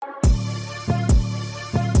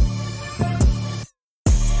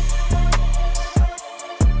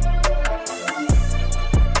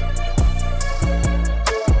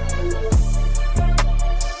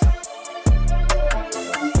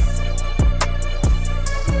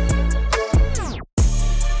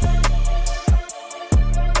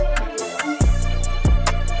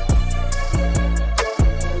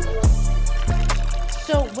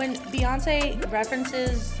Beyonce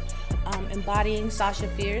references embodying Sasha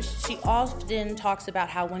Fierce. She often talks about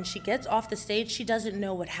how when she gets off the stage, she doesn't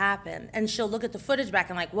know what happened. And she'll look at the footage back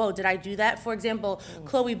and like, whoa, did I do that? For example,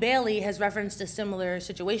 Chloe Bailey has referenced a similar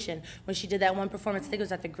situation when she did that one performance, I think it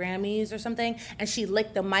was at the Grammys or something, and she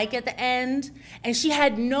licked the mic at the end. And she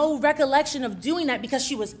had no recollection of doing that because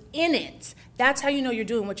she was in it. That's how you know you're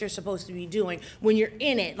doing what you're supposed to be doing, when you're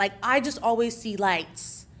in it. Like, I just always see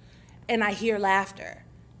lights and I hear laughter.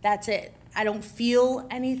 That's it. I don't feel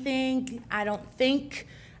anything, I don't think,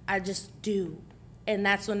 I just do. And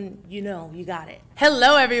that's when you know you got it.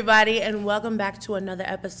 Hello everybody, and welcome back to another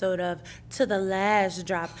episode of To The Last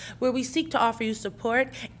Drop, where we seek to offer you support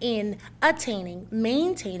in attaining,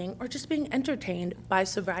 maintaining, or just being entertained by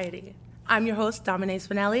sobriety. I'm your host, Dominique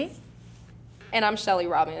Spinelli. And I'm Shelly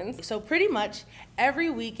Robbins. So pretty much every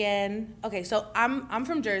weekend, okay, so I'm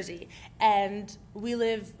from Jersey, and we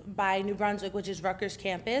live by New Brunswick, which is Rutgers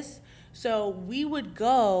campus. So we would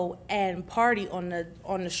go and party on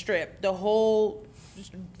the strip,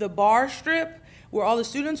 the bar strip where all the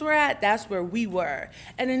students were at. That's where we were.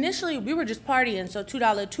 And initially we were just partying. So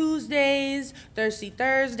 $2 Tuesdays, Thirsty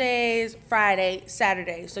Thursdays, Friday,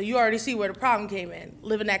 Saturday. So you already see where the problem came in,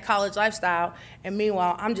 living that college lifestyle. And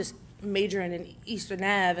meanwhile, I'm just majoring in Eastern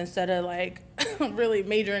Ave instead of like really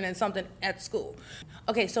majoring in something at school.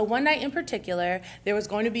 Okay, so one night in particular, there was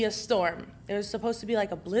going to be a storm. There was supposed to be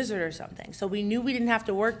like a blizzard or something. So we knew we didn't have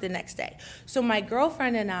to work the next day. So my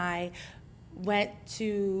girlfriend and I went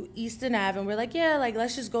to Eastern Ave and we're like, yeah, like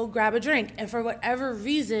let's just go grab a drink. And for whatever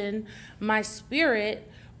reason, my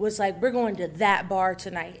spirit was like, we're going to that bar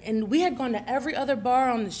tonight. And we had gone to every other bar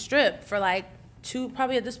on the strip for like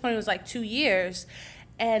probably at this point it was like 2 years.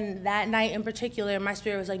 And that night in particular, my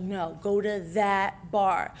spirit was like, no, go to that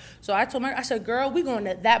bar. So I told her, I said, girl, we going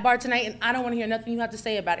to that bar tonight, and I don't want to hear nothing you have to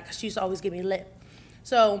say about it, because she used to always get me lit.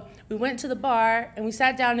 So we went to the bar, and we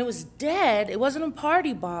sat down, and it was dead. It wasn't a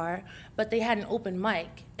party bar, but they had an open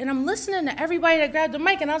mic. And I'm listening to everybody that grabbed the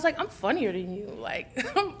mic, and I was like, I'm funnier than you. Like,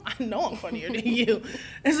 I know I'm funnier than you.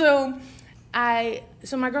 And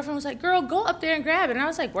so my girlfriend was like, girl, go up there and grab it. And I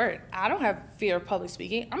was like, word, I don't have fear of public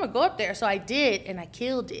speaking. I'm going to go up there. So I did, and I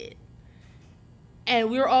killed it. And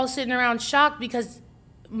we were all sitting around shocked because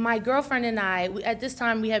my girlfriend and I, at this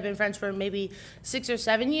time, we had been friends for maybe 6 or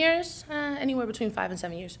 7 years, anywhere between 5 and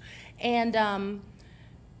 7 years. And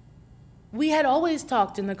we had always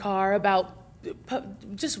talked in the car about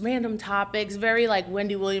just random topics, very like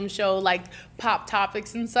Wendy Williams show, like pop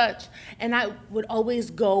topics and such. And I would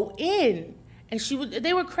always go in. And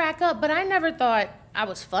they would crack up, but I never thought I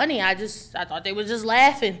was funny. I thought they were just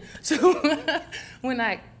laughing. So when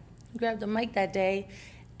I grabbed the mic that day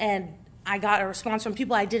and I got a response from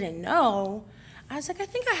people I didn't know, I was like, I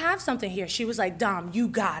think I have something here. She was like, Dom, you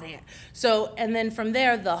got it. So, and then from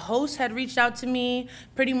there, the host had reached out to me,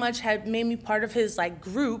 pretty much had made me part of his like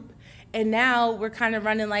group. And now we're kind of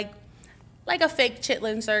running like a fake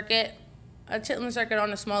Chitlin circuit. A Chitlin circuit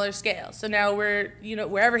on a smaller scale. So now we're,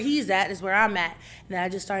 wherever he's at is where I'm at. And then I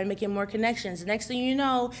just started making more connections. The next thing you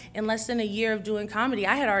know, in less than a year of doing comedy,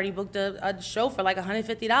 I had already booked a show for like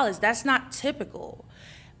 $150. That's not typical.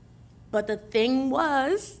 But the thing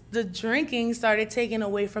was, the drinking started taking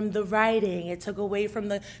away from the writing. It took away from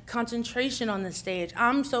the concentration on the stage.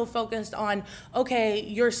 I'm so focused on, okay,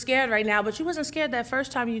 you're scared right now, but you wasn't scared that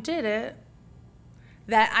first time you did it,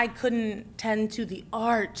 that I couldn't tend to the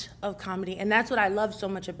art of comedy. And that's what I loved so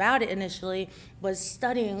much about it initially, was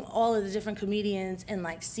studying all of the different comedians and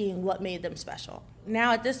like seeing what made them special.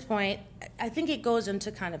 Now at this point, I think it goes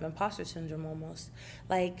into kind of imposter syndrome almost.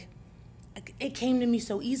 Like, it came to me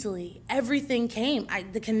so easily. Everything came.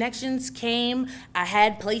 The connections came. I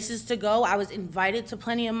had places to go. I was invited to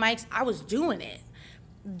plenty of mics. I was doing it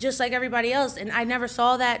just like everybody else. And I never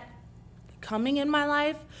saw that coming in my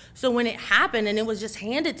life. So when it happened and it was just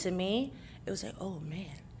handed to me, it was like, oh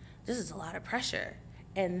man, this is a lot of pressure.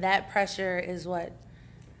 And that pressure is what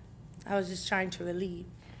I was just trying to relieve.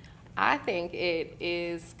 I think it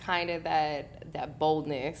is kind of that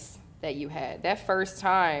boldness that you had. That first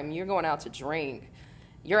time you're going out to drink,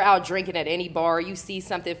 you're out drinking at any bar, you see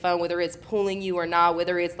something fun, whether it's pulling you or not,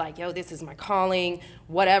 whether it's like, yo, this is my calling,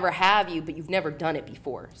 whatever have you, but you've never done it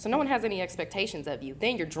before. So no one has any expectations of you.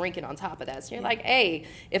 Then you're drinking on top of that. So you're like, hey,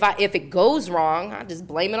 if it goes wrong, I just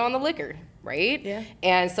blame it on the liquor, right? Yeah.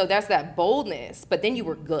 And so that's that boldness. But then you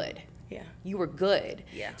were good. Yeah. You were good.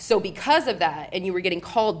 Yeah. So because of that, and you were getting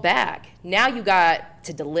called back, now you got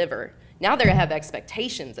to deliver. Now they have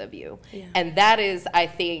expectations of you. Yeah. And that is, I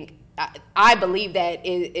think, I believe that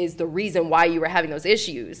is the reason why you were having those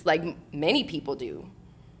issues, like many people do.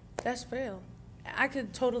 That's real. I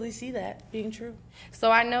could totally see that being true.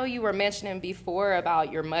 So I know you were mentioning before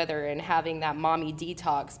about your mother and having that mommy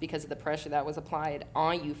detox because of the pressure that was applied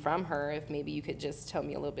on you from her. If maybe you could just tell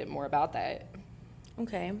me a little bit more about that.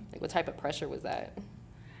 Okay. Like, what type of pressure was that?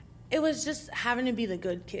 It was just having to be the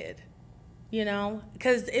good kid, you know?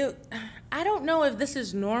 Because I don't know if this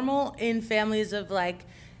is normal in families of, like,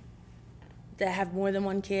 that have more than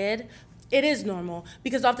one kid. It is normal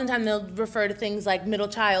because oftentimes they'll refer to things like middle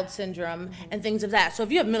child syndrome and things of that. So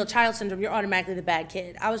if you have middle child syndrome, you're automatically the bad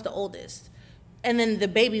kid. I was the oldest. And then the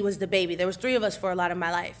baby was the baby. There was 3 of us for a lot of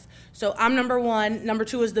my life. So I'm number 1. Number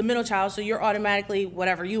 2 is the middle child, so you're automatically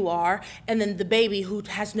whatever you are. And then the baby who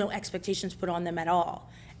has no expectations put on them at all.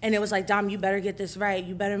 And it was like, Dom, you better get this right.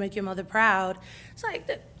 You better make your mother proud. It's like,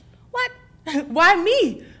 what? Why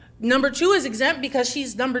me? Number 2 is exempt because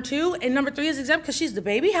she's number 2, and number 3 is exempt because she's the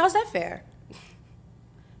baby? How's that fair?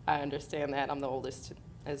 I understand that. I'm the oldest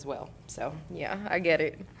as well. So, yeah, I get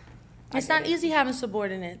it. It's not easy having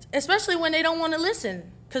subordinates, especially when they don't want to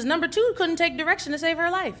listen, because number 2 couldn't take direction to save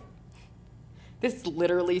her life. This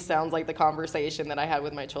literally sounds like the conversation that I had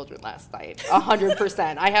with my children last night.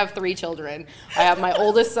 100%. I have 3 children. I have my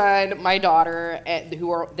oldest son, my daughter, and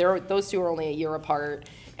those 2 are only a year apart,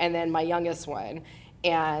 and then my youngest one.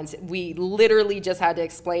 And we literally just had to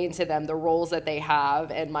explain to them the roles that they have.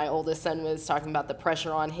 And my oldest son was talking about the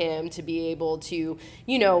pressure on him to be able to,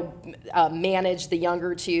 manage the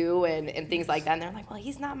younger 2 and things like that. And they're like, well,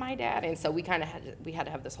 he's not my dad. And so we had to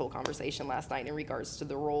have this whole conversation last night in regards to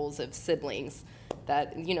the roles of siblings.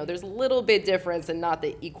 That, there's a little bit difference and not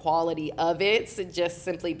the equality of it, just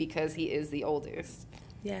simply because he is the oldest.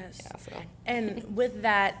 Yes. Yeah, so. And with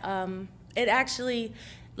that, it actually...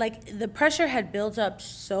 like, the pressure had built up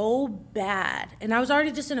so bad, and I was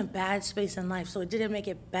already just in a bad space in life, so it didn't make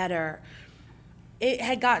it better. It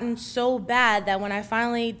had gotten so bad that when I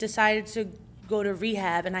finally decided to go to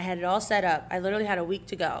rehab and I had it all set up, I literally had a week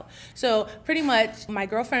to go. So pretty much my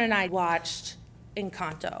girlfriend and I watched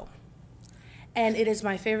Encanto. And it is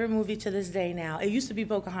my favorite movie to this day now. It used to be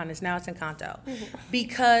Pocahontas, now it's Encanto.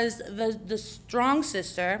 Because the strong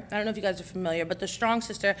sister, I don't know if you guys are familiar, but the strong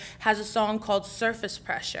sister has a song called Surface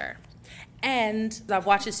Pressure. And I've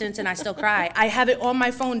watched it since and I still cry. I have it on my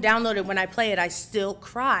phone downloaded. When I play it, I still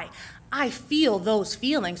cry. I feel those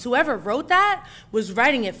feelings. Whoever wrote that was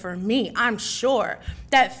writing it for me, I'm sure.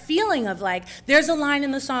 That feeling of like, there's a line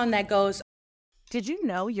in the song that goes, "Did you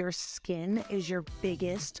know your skin is your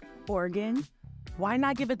biggest organ? Why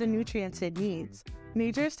not give it the nutrients it needs?"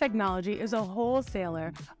 Nature's Technology is a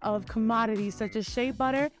wholesaler of commodities such as shea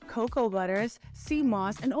butter, cocoa butters, sea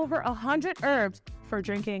moss, and over 100 herbs for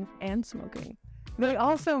drinking and smoking. They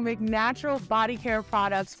also make natural body care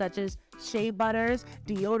products such as shea butters,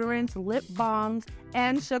 deodorants, lip balms,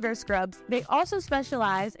 and sugar scrubs. They also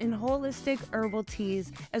specialize in holistic herbal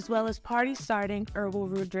teas as well as party-starting herbal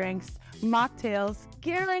root drinks, mocktails,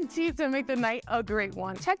 guaranteed to make the night a great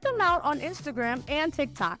one. Check them out on Instagram and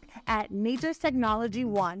TikTok at Nature's Technology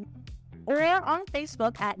 1 or on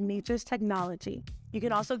Facebook at Nature's Technology. You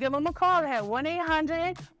can also give them a call at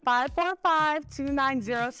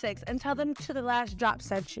 1-800-545-2906 and tell them To The Last Drop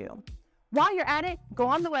sent you. While you're at it, go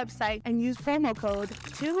on the website and use promo code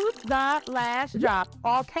To The Last Drop,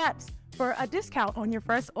 all caps, for a discount on your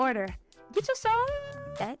first order. Get your some.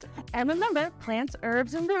 And remember, plants,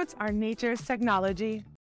 herbs, and roots are Nature's Technology.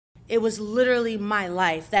 it was literally my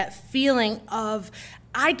life, that feeling of,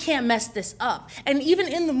 I can't mess this up. And even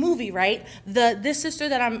in the movie, right, this sister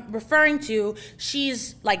that I'm referring to,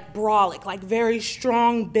 she's like brolic, like very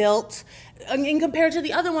strong built, and compared to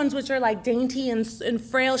the other ones, which are like dainty and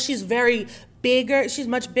frail, she's very bigger, she's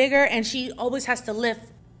much bigger, and she always has to lift.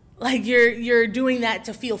 Like you're doing that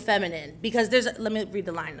to feel feminine, because let me read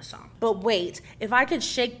the line in the song. But wait, if I could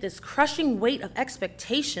shake this crushing weight of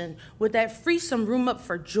expectation, would that free some room up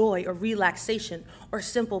for joy or relaxation or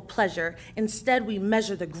simple pleasure? Instead, we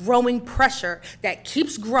measure the growing pressure that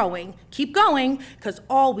keeps growing, keep going, because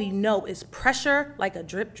all we know is pressure like a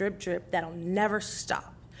drip, drip, drip that'll never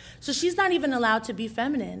stop. So she's not even allowed to be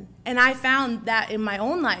feminine. And I found that in my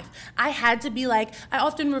own life. I had to be like, I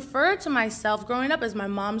often referred to myself growing up as my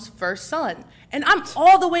mom's first son. And I'm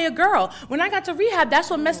all the way a girl. When I got to rehab,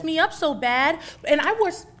 that's what messed me up so bad. And I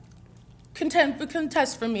wore,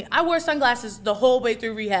 contest for me, I wore sunglasses the whole way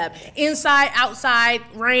through rehab. Inside, outside,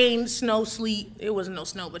 rain, snow, sleet. It wasn't no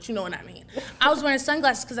snow, but you know what I mean. I was wearing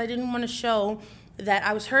sunglasses because I didn't want to show that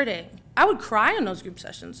I was hurting. I would cry in those group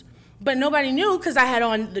sessions. But nobody knew because I had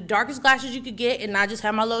on the darkest glasses you could get, and I just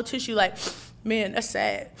had my little tissue like, man, that's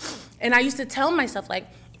sad. And I used to tell myself like,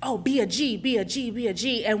 oh, be a G, be a G, be a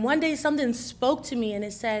G. And one day something spoke to me and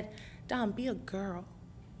it said, Dom, be a girl.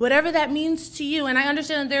 whatever that means to you. And I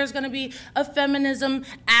understand that there's going to be a feminism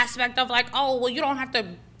aspect of like, oh, well, you don't have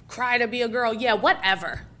to cry to be a girl. Yeah,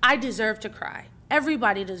 whatever. I deserve to cry.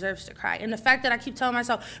 Everybody deserves to cry. And the fact that I keep telling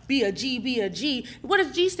myself, be a G, be a G. What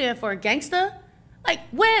does G stand for? Gangsta? Like,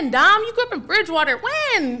 when, Dom? You grew up in Bridgewater.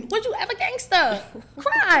 When? Was you ever gangsta?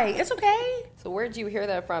 Cry. It's okay. So where'd you hear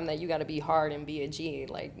that from, that you got to be hard and be a G?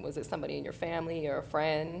 Like, was it somebody in your family or a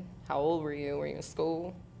friend? How old were you? Were you in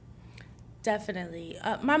school? Definitely.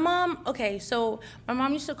 My mom, so my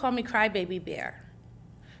mom used to call me Crybaby Bear.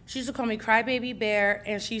 She used to call me Crybaby Bear,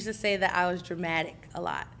 and she used to say that I was dramatic a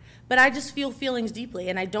lot. But I just feel feelings deeply,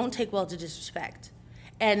 and I don't take well to disrespect.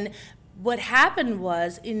 And what happened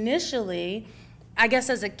was, initially, I guess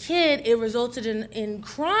as a kid, it resulted in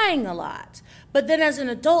crying a lot. But then as an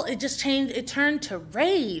adult, it just changed, it turned to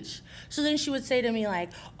rage. So then she would say to me like,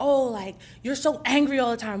 oh, like, you're so angry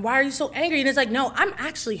all the time. Why are you so angry? And it's like, no, I'm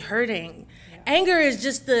actually hurting. Yeah. Anger is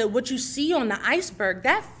just what you see on the iceberg.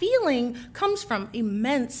 That feeling comes from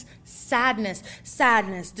immense sadness,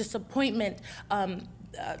 disappointment.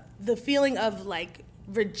 The feeling of like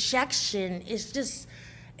rejection is just,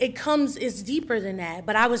 it's deeper than that.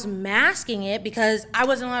 But I was masking it because I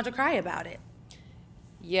wasn't allowed to cry about it.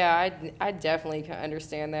 Yeah, I definitely can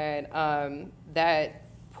understand that. That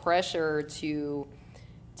pressure to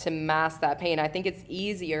mask that pain. I think it's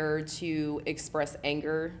easier to express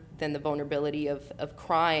anger than the vulnerability of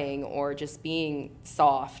crying or just being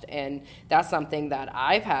soft. And that's something that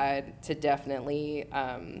I've had to definitely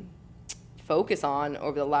focus on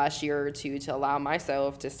over the last year or two, to allow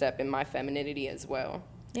myself to step in my femininity as well.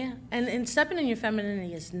 Yeah, and stepping in your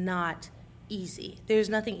femininity is not easy. There's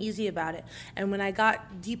nothing easy about it. And when I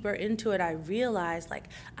got deeper into it, I realized like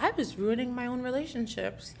I was ruining my own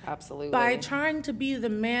relationships. Absolutely. By trying to be the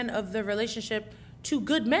man of the relationship to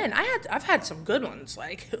good men. I've had some good ones,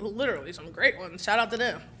 like literally some great ones. Shout out to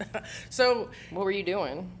them. So what were you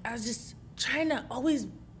doing? I was just trying to always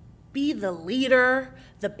be the leader,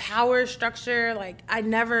 the power structure. Like I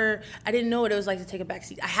didn't know what it was like to take a back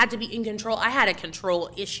seat. I had to be in control. I had a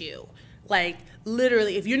control issue. Like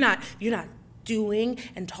literally, if you're not doing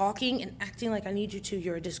and talking and acting like I need you to,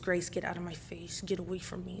 you're a disgrace. Get out of my face. Get away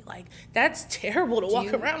from me. Like that's terrible to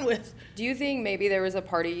walk around with. Do you think maybe there was a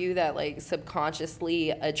part of you that like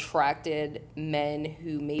subconsciously attracted men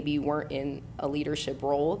who maybe weren't in a leadership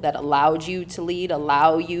role, that allowed you to lead,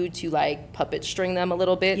 allow you to like puppet string them a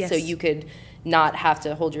little bit? Yes. So you could not have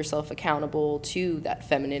to hold yourself accountable to that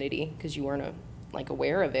femininity because you weren't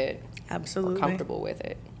aware of it. Absolutely. Or comfortable with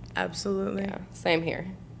it. Absolutely. Yeah, same here.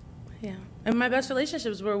 Yeah. And my best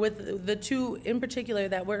relationships were with the two in particular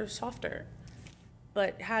that were softer.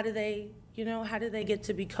 But how do they get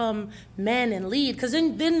to become men and lead? Because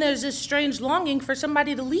then there's this strange longing for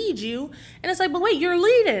somebody to lead you. And it's like, but wait, you're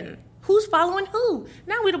leading. Who's following who?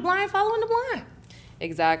 Now we the blind following the blind.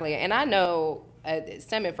 Exactly. And I know,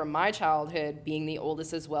 stemming from my childhood, being the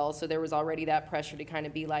oldest as well, so there was already that pressure to kind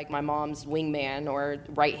of be like my mom's wingman or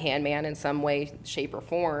right-hand man in some way, shape, or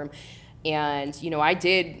form. And, I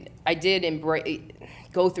did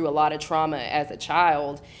go through a lot of trauma as a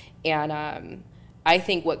child. And I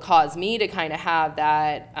think what caused me to kind of have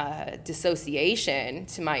that dissociation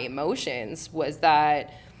to my emotions was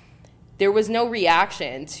that there was no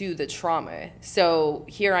reaction to the trauma. So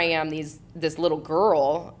here I am, this little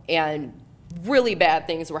girl, and really bad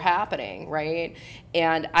things were happening, right?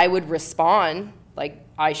 And I would respond like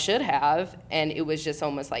I should have, and it was just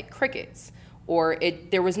almost like crickets. Or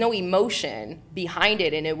there was no emotion behind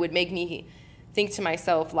it, and it would make me think to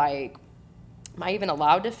myself, like, am I even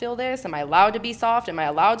allowed to feel this? Am I allowed to be soft? Am I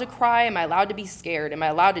allowed to cry? Am I allowed to be scared? Am I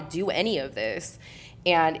allowed to do any of this?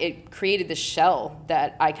 And it created this shell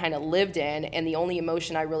that I kind of lived in, and the only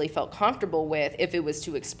emotion I really felt comfortable with, if it was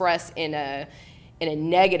to express in a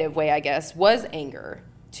negative way, I guess, was anger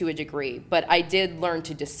to a degree. But I did learn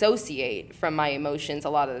to dissociate from my emotions a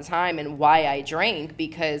lot of the time, and why I drank,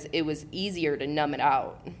 because it was easier to numb it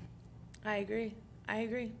out. I agree.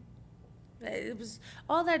 It was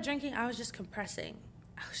all that drinking, I was just compressing.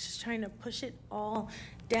 I was just trying to push it all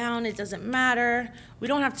down. It doesn't matter. We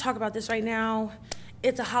don't have to talk about this right now.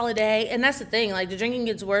 It's a holiday. And that's the thing, like the drinking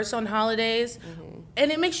gets worse on holidays. Mm-hmm.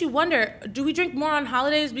 And it makes you wonder, do we drink more on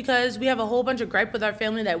holidays because we have a whole bunch of gripe with our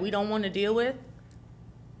family that we don't want to deal with?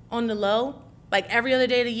 On the low, like every other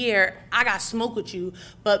day of the year, I got smoke with you,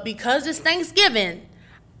 but because it's Thanksgiving,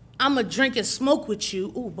 I'm gonna drink and smoke with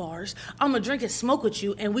you. Ooh, bars. I'm gonna drink and smoke with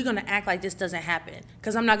you, and we're gonna act like this doesn't happen,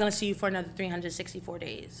 because I'm not gonna see you for another 364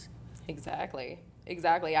 days. Exactly.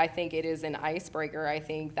 I think it is an icebreaker. I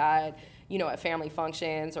think that, at family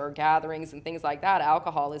functions or gatherings and things like that,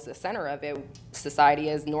 alcohol is the center of it. Society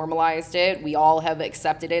has normalized it. We all have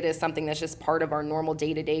accepted it as something that's just part of our normal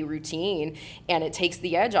day-to-day routine, and it takes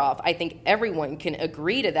the edge off. I think everyone can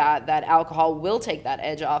agree to that alcohol will take that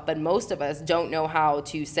edge off, but most of us don't know how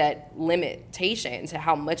to set limitation to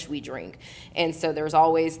how much we drink. And so there's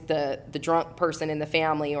always the drunk person in the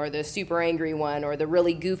family, or the super angry one, or the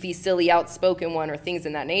really goofy, silly, outspoken one, or things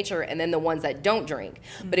in that nature, and then the ones that don't drink.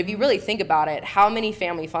 Mm-hmm. But if you really think about it, how many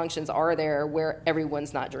family functions are there where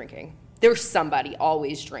everyone's not drinking? There's somebody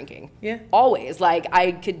always drinking. Yeah. Always. Like,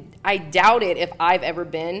 I doubt it if I've ever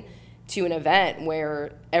been to an event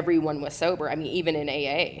where everyone was sober. I mean, even in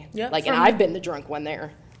AA. Yeah. Like, and I've been the drunk one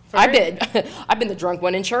there. I've been the drunk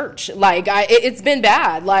one in church. Like, it's been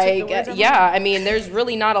bad. Like, yeah, I mean, there's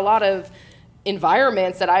really not a lot of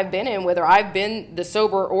environments that I've been in, whether I've been the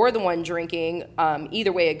sober or the one drinking,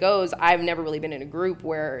 either way it goes, I've never really been in a group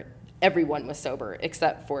where everyone was sober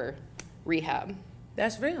except for rehab.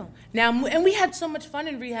 That's real. Now, and we had so much fun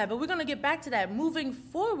in rehab, but we're going to get back to that. Moving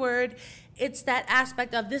forward, it's that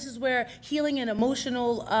aspect of this is where healing and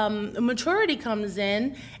emotional maturity comes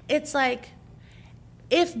in. It's like,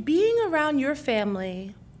 if being around your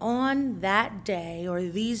family on that day or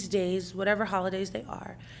these days, whatever holidays they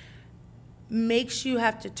are, makes you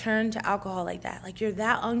have to turn to alcohol like that, like you're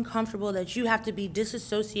that uncomfortable that you have to be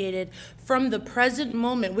disassociated from the present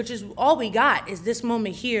moment, which is all we got is this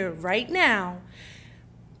moment here right now,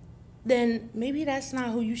 then maybe that's not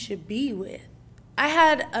who you should be with. I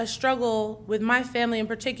had a struggle with my family in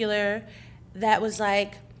particular that was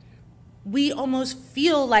like, we almost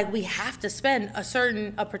feel like we have to spend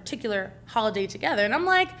a particular holiday together. And I'm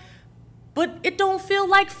like, but it don't feel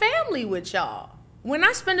like family with y'all. When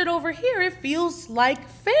I spend it over here, it feels like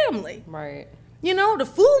family. Right. You know, the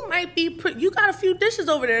food might be, you got a few dishes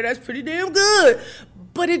over there that's pretty damn good,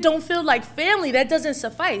 but it don't feel like family. That doesn't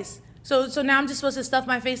suffice. So now I'm just supposed to stuff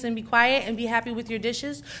my face and be quiet and be happy with your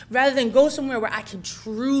dishes, rather than go somewhere where I can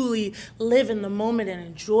truly live in the moment and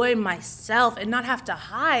enjoy myself and not have to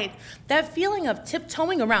hide. That feeling of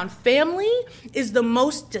tiptoeing around family is the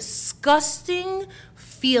most disgusting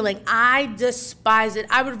feeling. I despise it.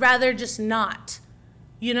 I would rather just not.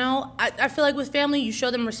 You know, I feel like with family, you show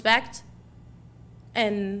them respect,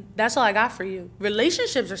 and that's all I got for you.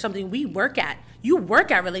 Relationships are something we work at. You work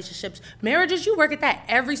at relationships. Marriages, you work at that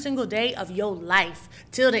every single day of your life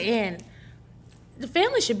till the end. The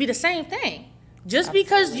family should be the same thing. Just Absolutely.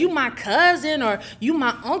 Because you my cousin or you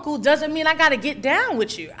my uncle doesn't mean I got to get down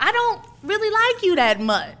with you. I don't really like you that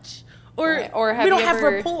much. Or we don't have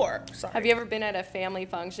rapport. Sorry. Have you ever been at a family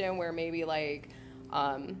function where maybe like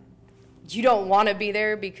you don't want to be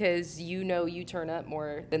there because you turn up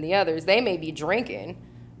more than the others? They may be drinking,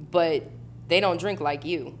 but they don't drink like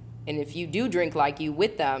you. And if you do drink like you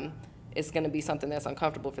with them, it's going to be something that's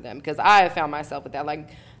uncomfortable for them. Because I have found myself with that.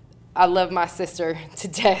 Like, I love my sister to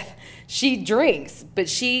death. She drinks, but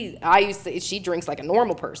she drinks like a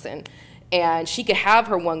normal person. And she could have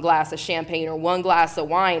her one glass of champagne or one glass of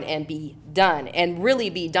wine and be done. And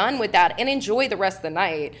really be done with that and enjoy the rest of the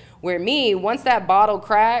night. Where me, once that bottle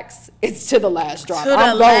cracks, it's to the last drop.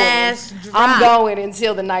 I'm going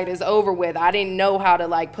until the night is over with. I didn't know how to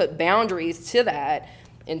like put boundaries to that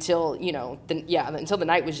until until the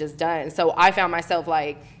night was just done. So I found myself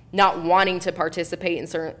like not wanting to participate in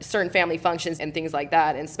certain family functions and things like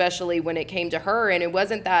that, and especially when it came to her. And it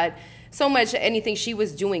wasn't that so much anything she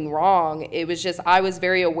was doing wrong. It was just I was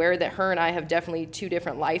very aware that her and I have definitely two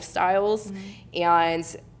different lifestyles. Mm-hmm.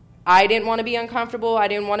 And I didn't want to be uncomfortable. I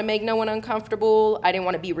didn't want to make no one uncomfortable. I didn't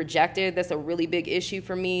want to be rejected. That's a really big issue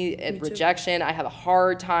for me. Rejection. I have a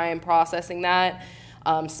hard time processing that.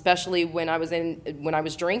 Especially when I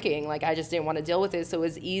was drinking, like I just didn't want to deal with it. So it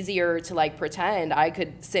was easier to like pretend. I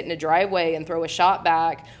could sit in a driveway and throw a shot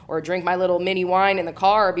back or drink my little mini wine in the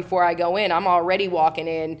car before I go in. I'm already walking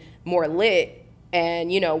in more lit.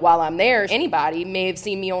 And, while I'm there, anybody may have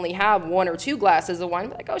seen me only have one or two glasses of wine,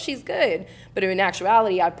 like, oh, she's good. But in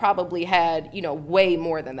actuality, I probably had, way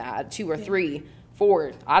more than that, 2 or 3,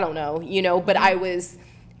 4, I don't know, but I was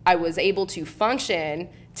able to function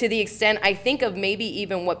to the extent I think of maybe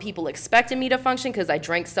even what people expected me to function, because I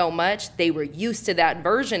drank so much. They were used to that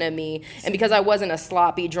version of me. And because I wasn't a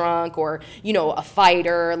sloppy drunk or, a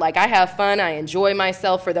fighter, like I have fun, I enjoy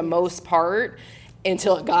myself for the most part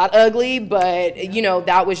until it got ugly. But,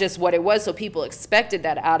 that was just what it was. So people expected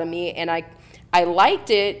that out of me. And I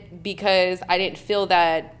liked it because I didn't feel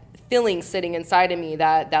that feeling sitting inside of me,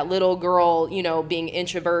 that little girl, being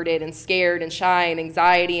introverted and scared and shy and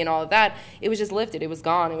anxiety and all of that. It was just lifted. It was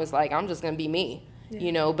gone. It was like, I'm just going to be me,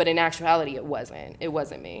 but in actuality, it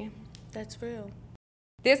wasn't me. That's real.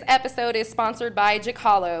 This episode is sponsored by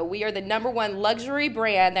Jacalo. We are the #1 luxury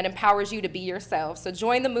brand that empowers you to be yourself. So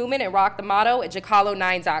join the movement and rock the motto at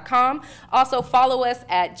jacalo9.com. Also follow us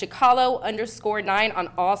at jacalo_9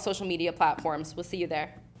 on all social media platforms. We'll see you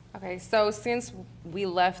there. Okay, so since we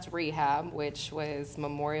left rehab, which was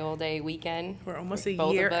Memorial Day weekend. We're almost a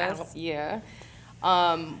both year of us, out. Yeah.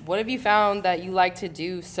 What have you found that you like to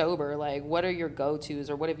do sober? Like, what are your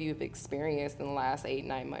go-tos, or what have you experienced in the last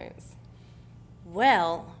 8-9 months?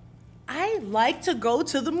 Well, I like to go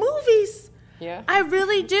to the movies. Yeah? I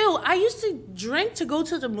really do. I used to drink to go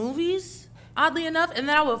to the movies, oddly enough, and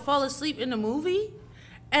then I would fall asleep in the movie.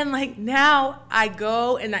 And like now I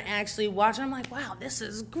go and I actually watch and I'm like, wow, this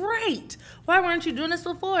is great. Why weren't you doing this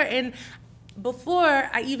before? And before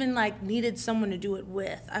I even like needed someone to do it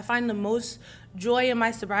with. I find the most joy in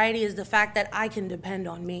my sobriety is the fact that I can depend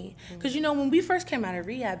on me. Because you know, when we first came out of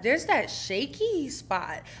rehab, there's that shaky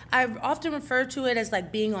spot. I've often referred to it as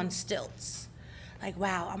like being on stilts. Like,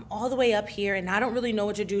 wow, I'm all the way up here and I don't really know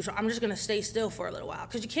what to do, so I'm just gonna stay still for a little while.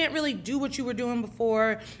 Because you can't really do what you were doing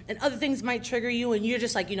before and other things might trigger you and you're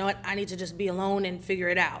just like, you know what, I need to just be alone and figure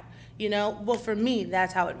it out. You know, well, for me,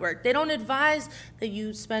 that's how it worked. They don't advise that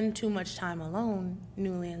you spend too much time alone,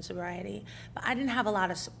 newly in sobriety, but I didn't have a lot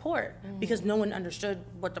of support because no one understood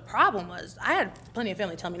what the problem was. I had plenty of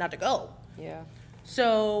family tell me not to go. Yeah.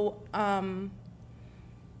 So,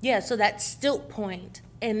 so that stilt point,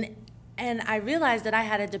 and I realized that I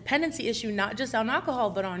had a dependency issue, not just on alcohol,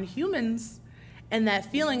 but on humans. And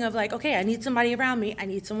that feeling of like, okay, I need somebody around me. I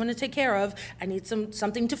need someone to take care of. I need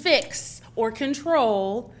something to fix or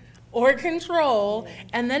control.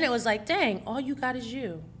 And then it was like, dang, all you got is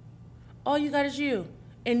you. All you got is you.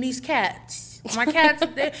 And these cats. My cats,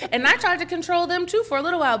 and I tried to control them too for a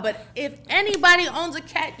little while, but if anybody owns a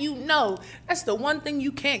cat, you know, that's the one thing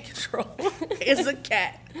you can't control is a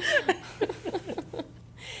cat.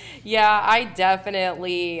 Yeah, I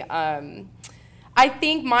definitely, I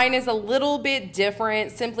think mine is a little bit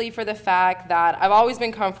different simply for the fact that I've always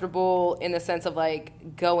been comfortable in the sense of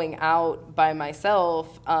like going out by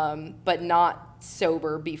myself, but not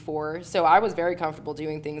sober before. So I was very comfortable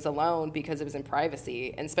doing things alone because it was in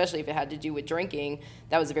privacy, and especially if it had to do with drinking,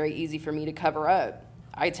 that was very easy for me to cover up.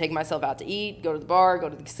 I'd take myself out to eat, go to the bar, go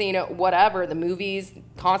to the casino, whatever, the movies,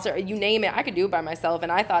 concert, you name it, I could do it by myself.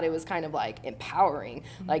 And I thought it was kind of like empowering.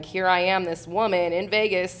 Like, here I am, this woman in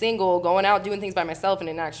Vegas, single, going out doing things by myself. And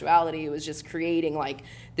in actuality, it was just creating like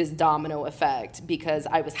this domino effect because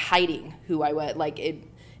I was hiding who I was. Like, it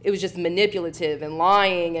was just manipulative and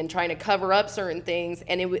lying and trying to cover up certain things.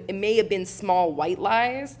 And it may have been small white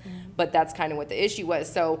lies, but that's kind of what the issue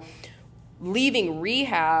was. So leaving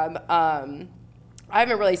rehab, I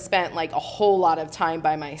haven't really spent like a whole lot of time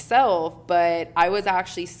by myself, but I was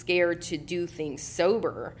actually scared to do things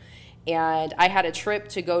sober. And I had a trip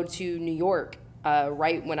to go to New York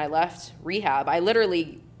right when I left rehab. I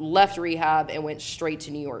literally left rehab and went straight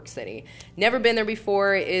to New York City. Never been there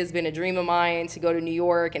before. It has been a dream of mine to go to New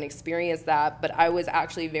York and experience that, but I was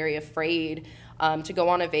actually very afraid to go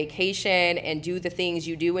on a vacation and do the things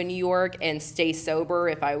you do in New York and stay sober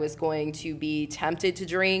if I was going to be tempted to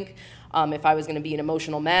drink. If I was going to be an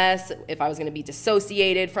emotional mess, if I was going to be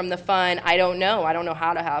dissociated from the fun, I don't know. I don't know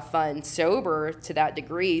how to have fun sober to that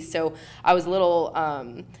degree. So I was a little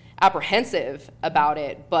apprehensive about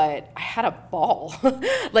it, but I had a ball.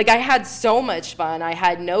 Like, I had so much fun. I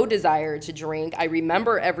had no desire to drink. I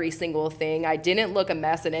remember every single thing. I didn't look a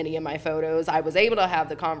mess in any of my photos. I was able to have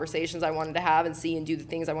the conversations I wanted to have and see and do the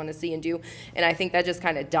things I wanted to see and do. And I think that just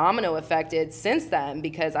kind of domino affected since then,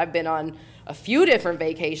 because I've been on a few different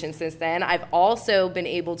vacations since then. I've also been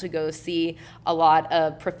able to go see a lot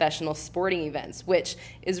of professional sporting events, which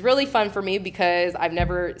is really fun for me because I've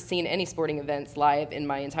never seen any sporting events live in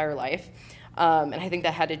my entire life. And I think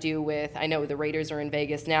that had to do with, I know the Raiders are in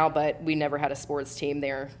Vegas now, but we never had a sports team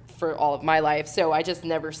there for all of my life. So I just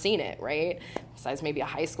never seen it, right? Besides maybe a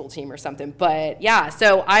high school team or something. But yeah,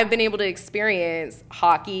 so I've been able to experience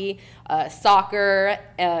hockey, soccer,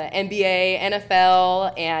 NBA,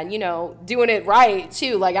 NFL, and, you know, doing it right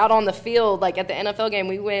too, like out on the field. Like at the NFL game,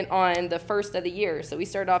 we went on the first of the year. So we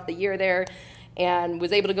started off the year there and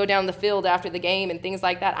was able to go down the field after the game and things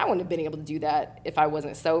like that. I wouldn't have been able to do that if I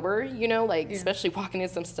wasn't sober, you know, like especially walking in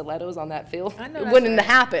some stilettos on that field. I know it wouldn't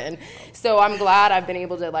happen. So I'm glad I've been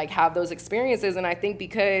able to like have those experiences. And I think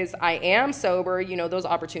because I am sober, you know, those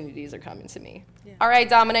opportunities are coming to me. Yeah. All right,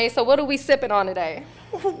 Domine, so what are we sipping on today?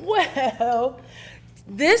 Well,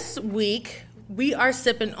 this week we are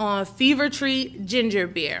sipping on Fever Tree ginger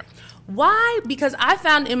beer. Why? Because I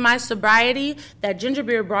found in my sobriety that ginger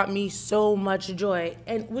beer brought me so much joy.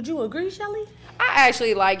 And would you agree, Shelly? I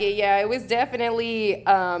actually like it. Yeah, it was definitely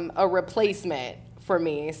a replacement for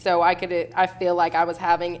me. So I feel like I was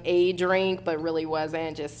having a drink, but really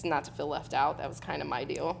wasn't, just not to feel left out. That was kind of my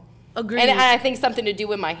deal. Agreed. And I think something to do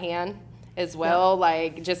with my hand as well. Yeah.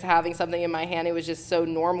 Like just having something in my hand, it was just so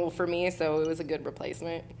normal for me. So it was a good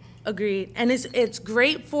replacement. Agreed. And it's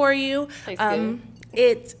great for you. Tastes good.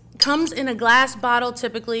 It comes in a glass bottle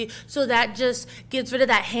typically, so that just gets rid of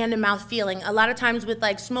that hand and mouth feeling. A lot of times with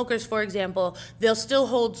like smokers, for example, they'll still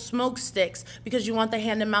hold smoke sticks because you want the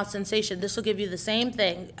hand and mouth sensation. This will give you the same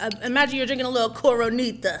thing. Imagine you're drinking a little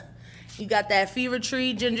Coronita. You got that Fever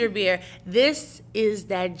Tree ginger beer. This is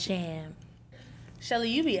that jam.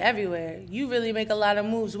 Shelly, you be everywhere. You really make a lot of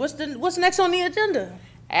moves. What's next on the agenda?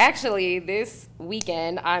 Actually, this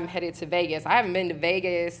weekend, I'm headed to Vegas. I haven't been to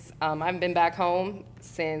Vegas. I haven't been back home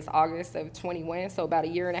since August of 21, so about a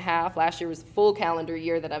year and a half. Last year was a full calendar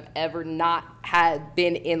year that I've ever not had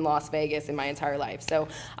been in Las Vegas in my entire life. So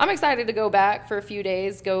I'm excited to go back for a few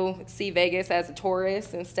days, go see Vegas as a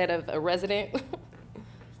tourist instead of a resident.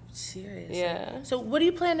 Seriously? Yeah. So what do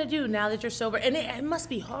you plan to do now that you're sober? And it must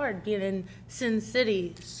be hard being in Sin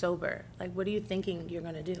City sober. Like, what are you thinking you're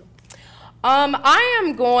going to do? I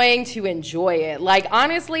am going to enjoy it. Like,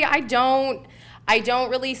 honestly, I don't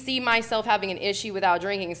really see myself having an issue without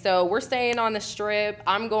drinking. So we're staying on the Strip.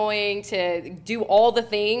 I'm going to do all the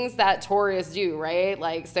things that tourists do, right?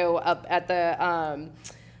 Like, so up at the,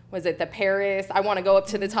 the Paris? I want to go up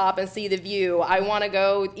to the top and see the view. I want to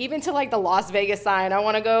go even to like the Las Vegas sign. I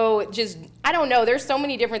want to go I don't know. There's so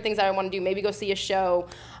many different things that I want to do. Maybe go see a show.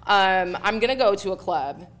 I'm gonna go to a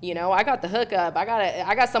club. You know, I got the hookup. I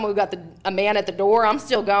got someone who got a man at the door. I'm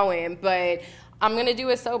still going, but I'm gonna do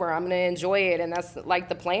it sober. I'm gonna enjoy it, and that's like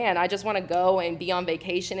the plan. I just want to go and be on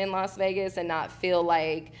vacation in Las Vegas and not feel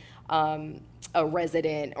like a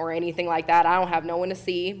resident or anything like that. I don't have no one to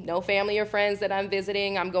see, no family or friends that I'm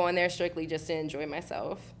visiting. I'm going there strictly just to enjoy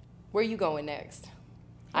myself. Where are you going next?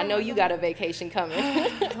 I know you got a vacation coming.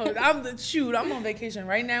 I'm on vacation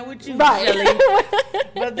right now with you, right. Shelly.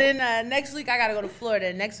 But then next week I gotta go to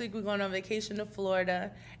Florida. Next week we're going on vacation to Florida.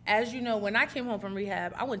 As you know, when I came home from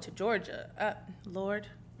rehab, I went to Georgia. Lord,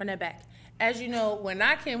 run that back. As you know, when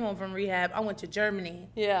I came home from rehab, I went to Germany.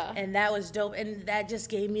 Yeah. And that was dope. And that just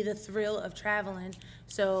gave me the thrill of traveling.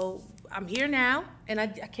 So I'm here now, and I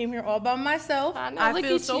came here all by myself. I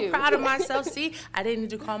feel so proud of myself. See, I didn't need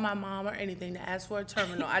to call my mom or anything to ask for a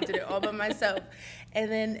terminal. I did it all by myself.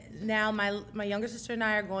 And then now my younger sister and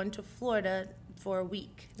I are going to Florida for a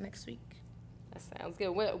week next week. That sounds good.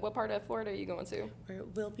 What part of Florida are you going to?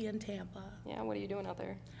 We'll be in Tampa. Yeah, what are you doing out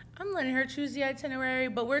there? I'm letting her choose the itinerary,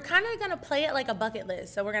 but we're kind of going to play it like a bucket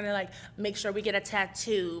list. So we're going to like make sure we get a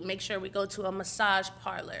tattoo, make sure we go to a massage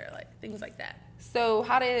parlor, like things like that. So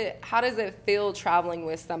how does it feel traveling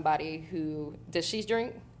with somebody does she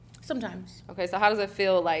drink? Sometimes. Okay, so how does it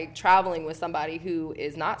feel like traveling with somebody who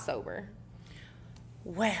is not sober?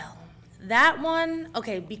 Well, that one,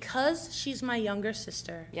 okay, because she's my younger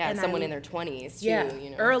sister. Yeah, and someone in their 20s too, yeah,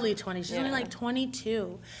 you know. Early 20s. She's only like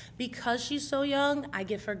 22. Because she's so young, I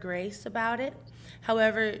give her grace about it.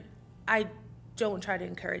 However, I don't try to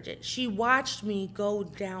encourage it. She watched me go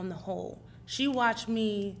down the hole. She watched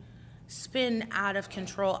me spin out of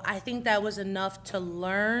control. I think that was enough to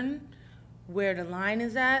learn where the line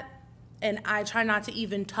is at, and I try not to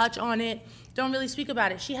even touch on it. Don't really speak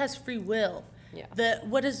about it. She has free will. Yeah.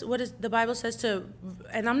 What is the Bible says to,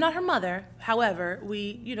 and I'm not her mother, however,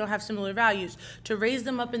 we have similar values, to raise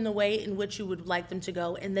them up in the way in which you would like them to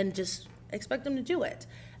go, and then just expect them to do it.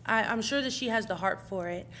 I'm sure that she has the heart for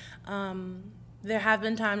it. There have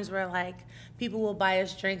been times where like people will buy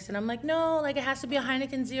us drinks and I'm like, no, like it has to be a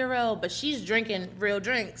Heineken Zero, but she's drinking real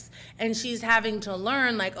drinks and she's having to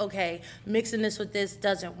learn like, okay, mixing this with this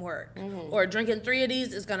doesn't work. Mm-hmm. Or drinking 3 of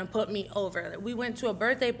these is gonna put me over. We went to a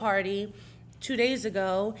birthday party 2 days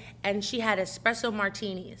ago and she had espresso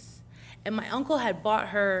martinis and my uncle had bought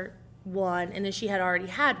her one and then she had already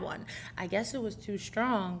had one. I guess it was too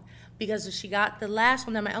strong because she got the last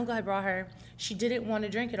one that my uncle had brought her. She didn't want to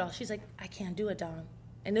drink it all. She's like, I can't do it, Dom.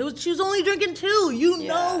 And she was only drinking 2. You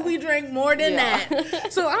know we drank more than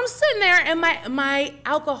that. So I'm sitting there and my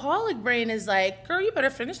alcoholic brain is like, girl, you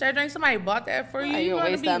better finish that drink. Somebody bought that for you. You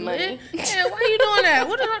waste that money. Yeah, why are you doing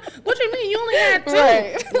that? What you mean? You only had 2.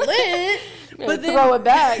 Right. Lit. But then, throw it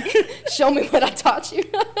back. Show me what I taught you.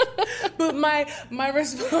 But my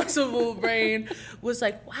responsible brain was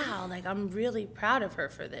like, wow, like I'm really proud of her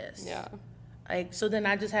for this. Yeah. Like, so then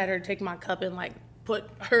I just had her take my cup and like put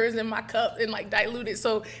hers in my cup and like dilute it.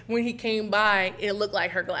 So when he came by, it looked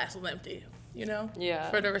like her glass was empty. you know? Yeah.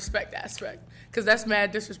 For the respect aspect. Because that's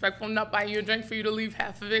mad disrespectful. I'm not buying you a drink for you to leave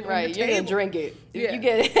half of it Right, on the you're table. gonna drink it. Yeah. You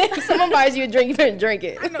get if someone buys you a drink, you better drink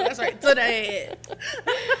it. I know, that's right. To the head.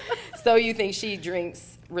 So you think she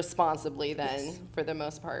drinks responsibly then, Yes. for the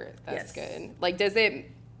most part? That's Yes. good. Like,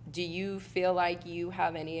 do you feel like you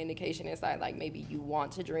have any indication inside, like maybe you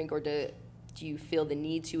want to drink, or do you feel the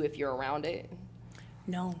need to if you're around it?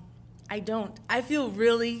 No, I don't. I feel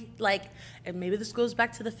really like, and maybe this goes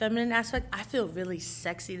back to the feminine aspect, I feel really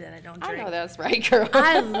sexy that I don't drink. I know that's right, girl.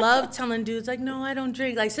 I love telling dudes, like, no, I don't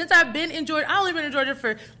drink. Like, since I've been in Georgia, I've only been in Georgia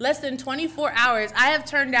for less than 24 hours. I have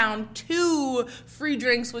turned down 2 free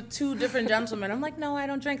drinks with 2 different gentlemen. I'm like, no, I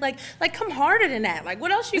don't drink. Like, come harder than that. Like,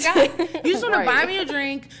 what else you got? You just want to buy me a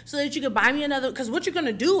drink so that you can buy me another. Because what you're going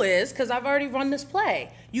to do is, because I've already run this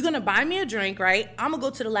play, you're going to buy me a drink, right? I'm going to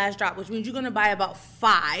go to the last drop, which means you're going to buy about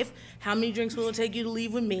 5. How many drinks will it take you to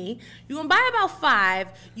leave with me? You're going to buy about 5.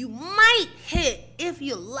 You might hit if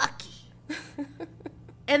you're lucky.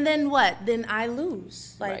 And then what? Then I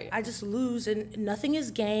lose. Like, Right. I just lose and nothing is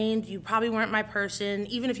gained. You probably weren't my person.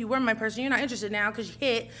 Even if you were my person, you're not interested now because you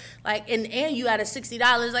hit. Like, and you added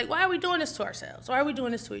 $60. Like, why are we doing this to ourselves? Why are we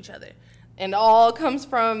doing this to each other? And all comes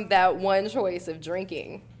from that one choice of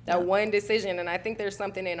drinking, that one decision. And I think there's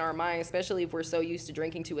something in our mind, especially if we're so used to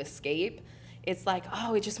drinking to escape. It's like,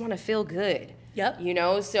 oh, we just want to feel good. Yep. You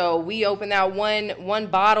know, so we open that one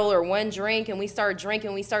bottle or one drink and we start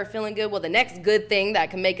drinking, we start feeling good. Well, the next good thing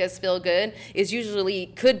that can make us feel good is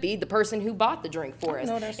could be the person who bought the drink for us.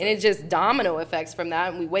 No, that's and right. it just domino effects from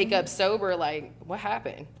that. And we wake up sober, like, what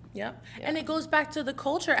happened? Yep. Yeah. And it goes back to the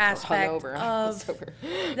culture aspect Hungover. of Sober.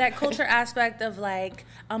 that culture aspect of like,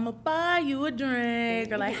 I'm gonna buy you a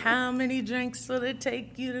drink, or like, how many drinks will it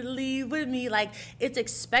take you to leave with me? Like, it's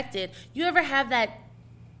expected. You ever have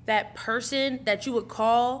that person that you would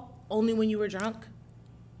call only when you were drunk?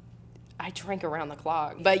 I drink around the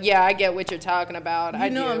clock. But yeah, I get what you're talking about.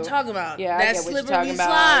 You know what I'm talking about. Yeah, I that get what you're slippery talking about.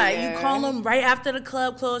 slide. Yeah. You call them right after the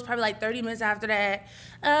club closed, probably like 30 minutes after that.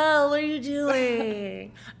 Oh, what are you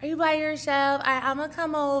doing? Are you by yourself? I'm going to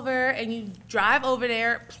come over. And you drive over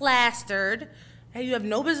there plastered. And you have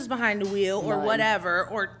no business behind the wheel or None. whatever,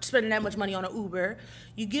 or spending that much money on an Uber.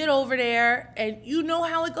 You get over there and you know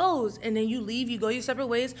how it goes. And then you leave, you go your separate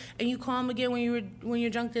ways, and you call them again when you're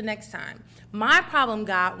drunk the next time. My problem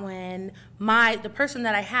got when the person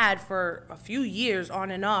that I had for a few years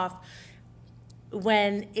on and off,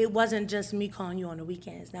 when it wasn't just me calling you on the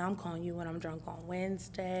weekends. Now I'm calling you when I'm drunk on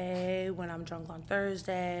Wednesday, when I'm drunk on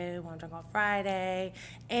Thursday, when I'm drunk on Friday,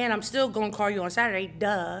 and I'm still gonna call you on Saturday,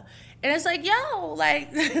 duh. And it's like, yo,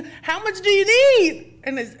 like, how much do you need?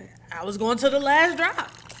 And I was going to the last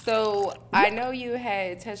drop. So I know you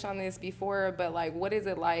had touched on this before, but like, what is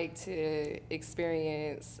it like to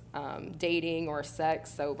experience dating or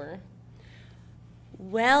sex sober?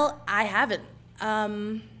 Well, I haven't.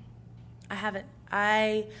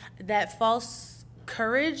 That false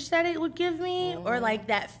courage that it would give me, or like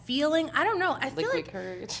that feeling, I don't know. I feel Liquid like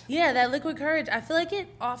courage. Yeah, that liquid courage. I feel like it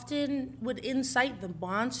often would incite the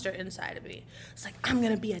monster inside of me. It's like, I'm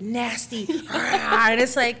gonna be a nasty, and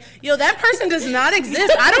it's like, yo, that person does not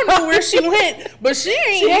exist. I don't know where she went, but she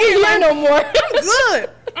ain't here no more. I'm good.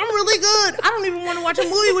 I'm really good. I don't even want to watch a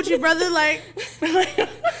movie with you, brother. Like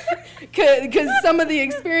Because some of the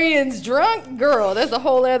experience drunk, girl, that's a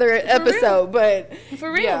whole other episode. But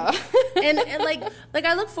for real. yeah. and like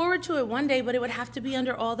I look forward to it one day, but it would have to be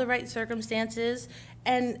under all the right circumstances.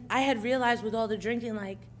 And I had realized with all the drinking,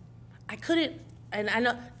 like, I couldn't, and I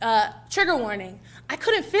know, trigger warning, I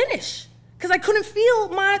couldn't finish because I couldn't feel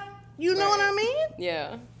you know what I mean?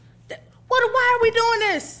 Yeah. Why are we doing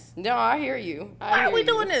this? No, I hear you. Why are we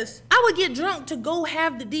doing this? I would get drunk to go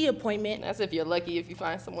have the D appointment. That's if you're lucky if you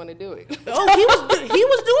find someone to do it. Oh, he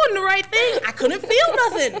was doing the right thing. I couldn't feel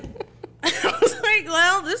nothing. I was like,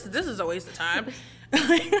 well, this is a waste of time.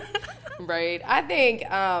 Right. I think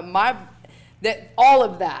all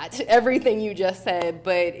of that, everything you just said,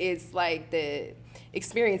 but it's like the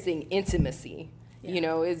experiencing intimacy. Yeah. You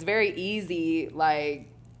know, it's very easy, like,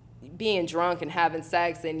 being drunk and having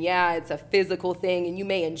sex, and yeah, it's a physical thing and you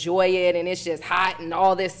may enjoy it and it's just hot and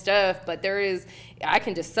all this stuff, but I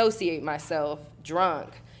can dissociate myself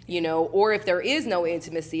drunk, you know, or if there is no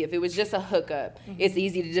intimacy, if it was just a hookup, it's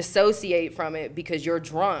easy to dissociate from it because you're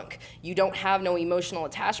drunk. You don't have no emotional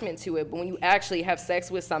attachment to it, but when you actually have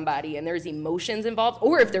sex with somebody and there's emotions involved,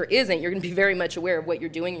 or if there isn't, you're going to be very much aware of what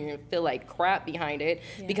you're doing and you're going to feel like crap behind it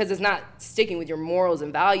because it's not sticking with your morals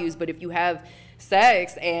and values. But if you have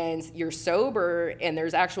sex and you're sober and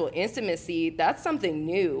there's actual intimacy, that's something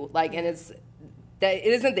new. Like, and that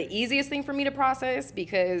it isn't the easiest thing for me to process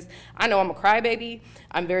because I know I'm a crybaby.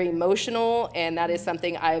 I'm very emotional, and that is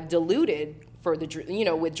something I've diluted for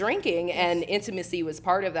with drinking, and intimacy was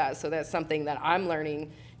part of that. So that's something that I'm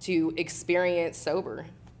learning to experience sober,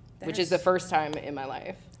 which is the first time in my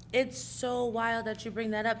life. It's so wild that you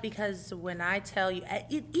bring that up, because when I tell you,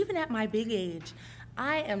 even at my big age,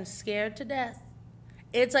 I am scared to death.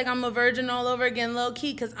 It's like I'm a virgin all over again, low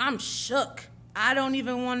key, because I'm shook. I don't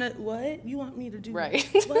even want to, what? You want me to do? Right.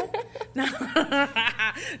 What?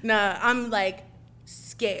 No, I'm like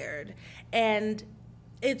scared. And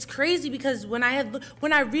it's crazy because when I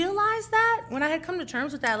realized that, when I had come to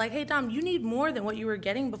terms with that, like, hey, Dom, you need more than what you were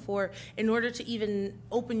getting before in order to even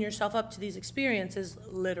open yourself up to these experiences,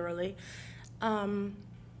 literally.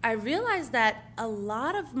 I realized that a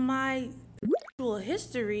lot of my sexual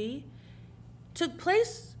history took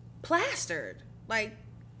place plastered, like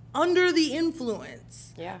under the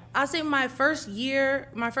influence. Yeah. I'll say my first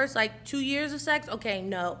like 2 years of sex, okay,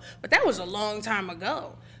 no. But that was a long time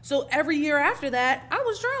ago. So every year after that, I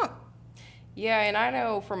was drunk. Yeah, and I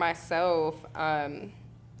know for myself,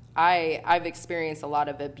 I've experienced a lot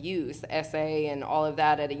of abuse, SA and all of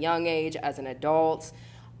that at a young age as an adult.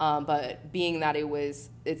 But being that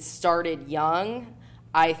it started young,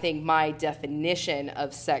 I think my definition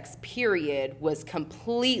of sex, period, was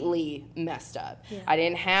completely messed up. Yeah. I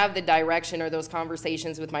didn't have the direction or those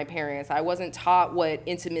conversations with my parents. I wasn't taught what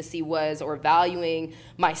intimacy was or valuing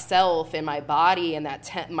myself and my body and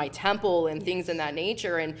my temple and things in that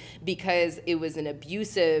nature. And because it was an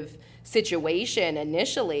abusive situation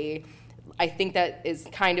initially, I think that is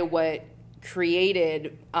kind of what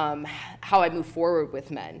created how I move forward with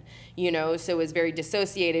men, so it was very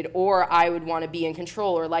dissociated, or I would want to be in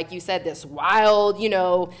control, or like you said, this wild,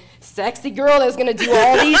 sexy girl that's going to do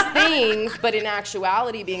all these things. But in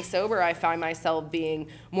actuality, being sober, I find myself being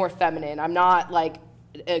more feminine. I'm not like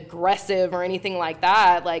aggressive or anything like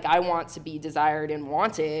that. Like, I want to be desired and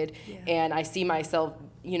wanted. Yeah. And I see myself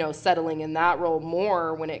settling in that role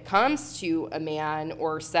more when it comes to a man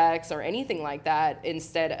or sex or anything like that,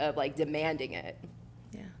 instead of like demanding it.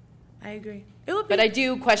 Yeah, I agree. But I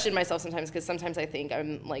do question myself sometimes, because sometimes I think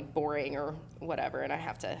I'm like boring or whatever, and I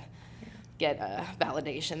have to get a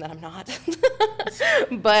validation that I'm not.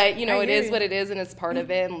 But it is what it is, and it's part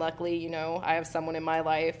of it. And luckily, I have someone in my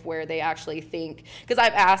life where they actually think, because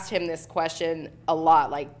I've asked him this question a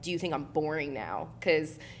lot, like, do you think I'm boring now?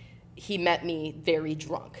 Because he met me very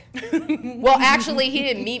drunk. Well, actually, he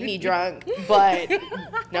didn't meet me drunk, but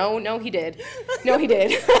no, he did. No, he did.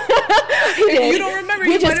 He did. You don't remember.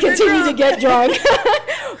 We just continued to get drunk.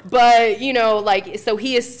 But, so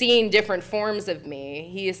he has seen different forms of me.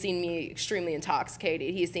 He has seen me extremely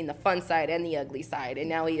intoxicated. He has seen the fun side and the ugly side. And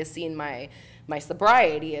now he has seen my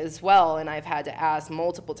sobriety as well. And I've had to ask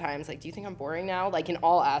multiple times, like, do you think I'm boring now? Like, in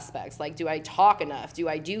all aspects. Like, do I talk enough? Do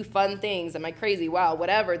I do fun things? Am I crazy? Wow,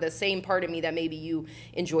 whatever. The same part of me that maybe you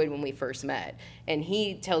enjoyed when we first met. And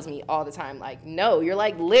he tells me all the time, like, no, you're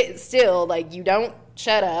like lit still. Like, you don't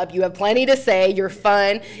shut up. You have plenty to say. You're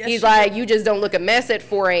fun. Yes, he's like, you just don't look a mess at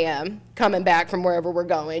 4 a.m. coming back from wherever we're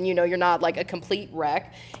going. You're not like a complete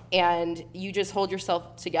wreck. And you just hold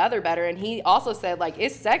yourself together better. And he also said, like,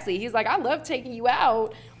 it's sexy. He's like, I love taking you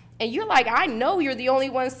out. And you're like, I know you're the only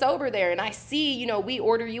one sober there. And I see, we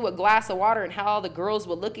order you a glass of water, and how all the girls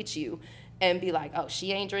will look at you and be like, oh,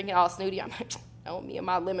 she ain't drinking all snooty. I'm like, no, me and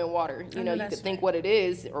my lemon water. You could think what it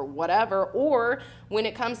is or whatever. Or when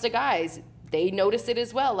it comes to guys, they notice it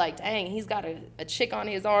as well. Like, dang, he's got a chick on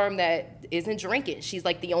his arm that isn't drinking. She's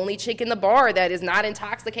like the only chick in the bar that is not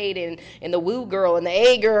intoxicated, and the woo girl and the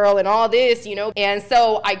A girl and all this, And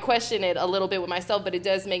so I question it a little bit with myself, but it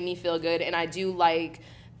does make me feel good. And I do like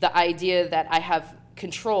the idea that I have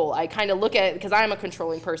control. I kind of look at it, because I'm a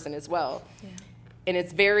controlling person as well. Yeah. And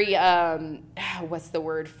it's very, what's the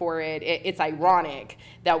word for it? It's ironic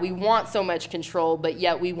that we want so much control, but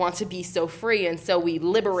yet we want to be so free. And so we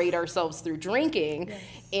liberate ourselves through drinking. Yes.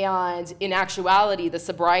 And in actuality, the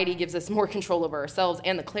sobriety gives us more control over ourselves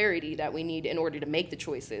and the clarity that we need in order to make the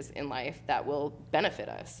choices in life that will benefit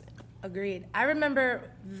us. Agreed. I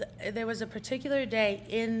remember there was a particular day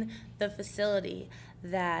in the facility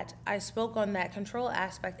that I spoke on that control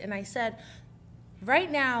aspect, and I said,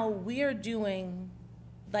 right now, we are doing,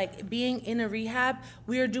 like, being in a rehab,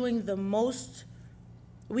 we have the most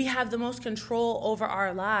control over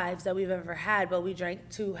our lives that we've ever had, but we drank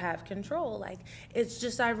to have control. Like, it's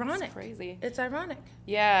just ironic. It's crazy. It's ironic.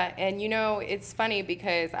 Yeah, and it's funny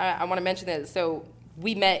because I want to mention this. So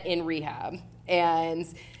we met in rehab, and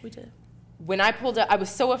we did. when I pulled up, I was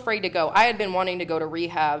so afraid to go. I had been wanting to go to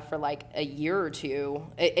rehab for like a year or two.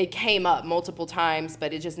 It came up multiple times,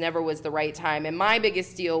 but it just never was the right time. And my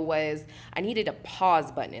biggest deal was I needed a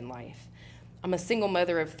pause button in life. I'm a single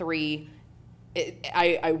mother of 3.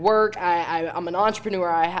 I work. I'm an entrepreneur.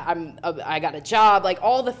 I got a job. Like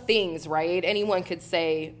all the things, right? Anyone could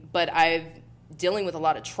say, but I'm dealing with a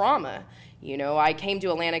lot of trauma. You know, I came to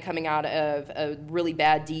Atlanta coming out of a really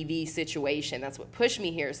bad DV situation. That's what pushed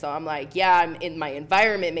me here. So I'm like, yeah, I'm in my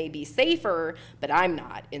environment may be safer, but I'm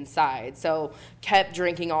not inside. So kept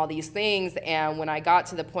drinking all these things. And when I got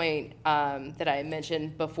to the point that I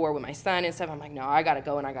mentioned before with my son and stuff, I'm like, no, I got to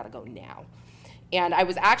go, and I got to go now. And I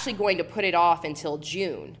was actually going to put it off until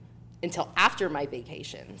June, until after my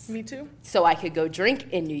vacations. Me too. So I could go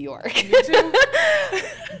drink in New York. Me too.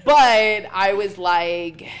 But I was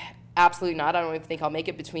like, absolutely not. I don't even think I'll make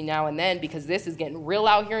it between now and then, because this is getting real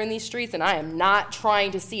out here in these streets, and I am not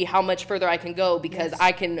trying to see how much further I can go, because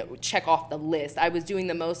I can check off the list. I was doing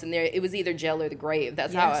the most, and it was either jail or the grave.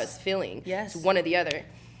 That's how I was feeling. Yes. It's one or the other.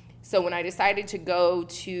 So when I decided to go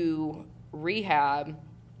to rehab,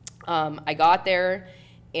 I got there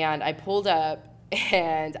and I pulled up,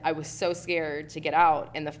 and I was so scared to get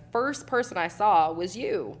out. And the first person I saw was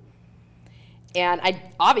you. And I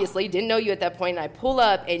obviously didn't know you at that point. And I pull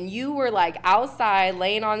up, and you were like outside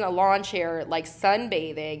laying on a lawn chair, like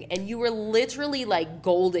sunbathing. And you were literally like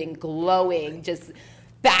golden, glowing, just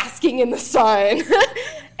basking in the sun.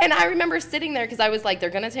 And I remember sitting there because I was like, they're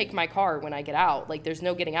going to take my car when I get out. Like, there's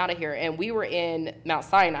no getting out of here. And we were in Mount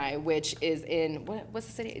Sinai, which is in, what's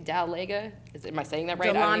the city? Dallega? Am I saying that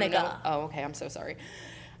right? Dahlonega. Oh, okay. I'm so sorry.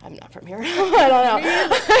 I'm not from here. I don't know.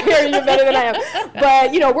 I hear you better than I am.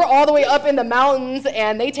 But, you know, we're all the way up in the mountains,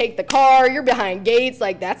 and they take the car. You're behind gates.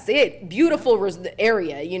 Like, that's it. Beautiful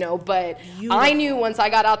area, you know. But I knew once I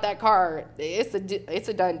got out that car, it's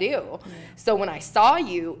a done deal. Yeah. So when I saw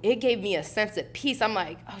you, it gave me a sense of peace. I'm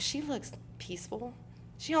like, oh, she looks peaceful.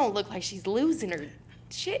 She don't look like she's losing her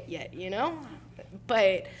shit yet, you know.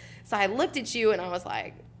 But so I looked at you, and I was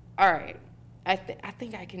like, all right. I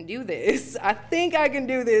think I can do this. I think I can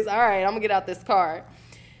do this. All right, I'm going to get out this car.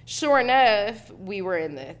 Sure enough, we were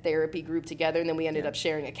in the therapy group together, and then we ended up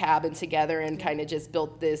sharing a cabin together and kind of just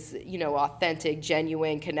built this, you know, authentic,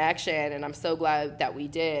 genuine connection, and I'm so glad that we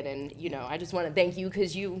did. And, you know, I just want to thank you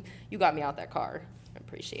because you got me out that car. I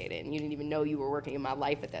appreciate it, and you didn't even know you were working in my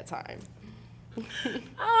life at that time.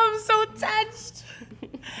 I'm so touched.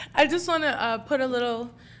 I just want to put a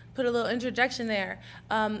little interjection there.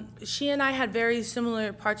 She and I had very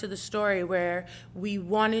similar parts of the story where we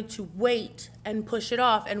wanted to wait and push it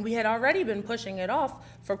off, and we had already been pushing it off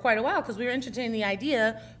for quite a while because we were entertaining the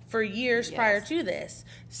idea for years prior to this.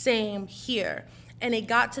 Same here. And it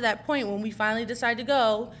got to that point when we finally decided to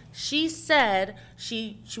go. She said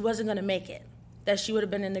she wasn't going to make it, that she would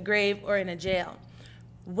have been in the grave or in a jail.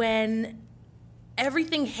 When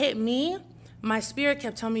everything hit me, my spirit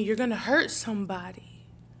kept telling me, you're going to hurt somebody.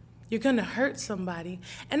 You're gonna hurt somebody.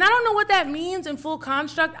 And I don't know what that means in full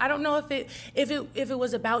construct. I don't know if it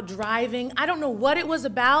was about driving. I don't know what it was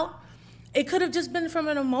about. It could have just been from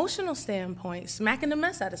an emotional standpoint, smacking the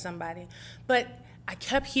mess out of somebody. But I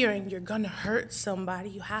kept hearing, you're gonna hurt somebody,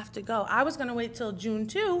 you have to go. I was gonna wait till June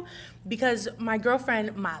too, because my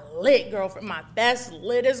girlfriend, my lit girlfriend, my best,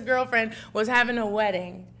 littest girlfriend, was having a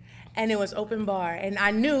wedding. And it was open bar. And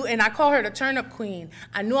I knew, and I call her the turn-up queen.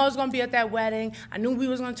 I knew I was going to be at that wedding. I knew we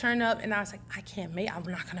was going to turn up. And I was like, I'm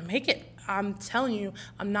not going to make it. I'm telling you,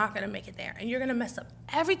 I'm not going to make it there. And you're going to mess up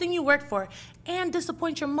everything you worked for and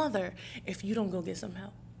disappoint your mother if you don't go get some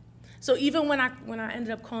help. So even when I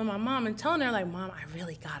ended up calling my mom and telling her, like, Mom, I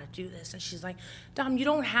really got to do this. And she's like, Dom, you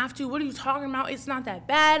don't have to. What are you talking about? It's not that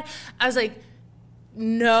bad. I was like,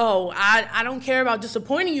 no, I don't care about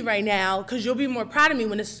disappointing you right now because you'll be more proud of me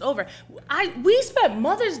when this is over. We spent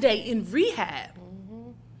Mother's Day in rehab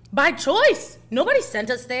by choice. Nobody sent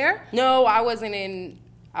us there. No, I wasn't in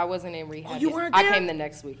rehab. Oh, you weren't there? I came the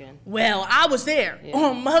next weekend. Well, I was there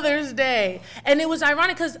on Mother's Day. And it was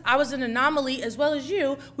ironic because I was an anomaly as well as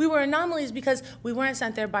you. We were anomalies because we weren't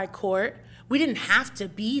sent there by court. We didn't have to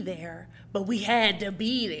be there, but we had to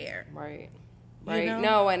be there. Right. You know?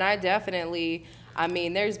 No, and I definitely... I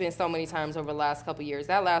mean, there's been so many times over the last couple of years.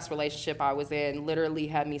 That last relationship I was in literally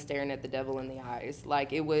had me staring at the devil in the eyes.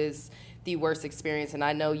 Like, it was the worst experience, and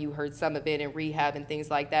I know you heard some of it in rehab and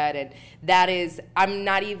things like that, and that is,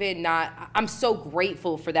 I'm so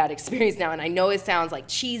grateful for that experience now, and I know it sounds like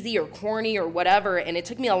cheesy or corny or whatever, and it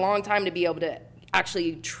took me a long time to be able to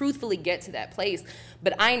actually truthfully get to that place,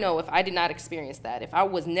 but I know if I did not experience that, if I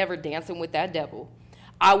was never dancing with that devil,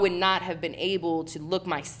 I would not have been able to look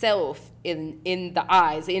myself in the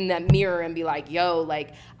eyes, in that mirror, and be like, yo,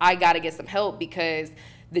 like, I got to get some help. Because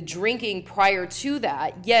the drinking prior to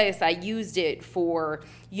that, yes, I used it for,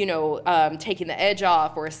 taking the edge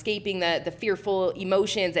off or escaping the fearful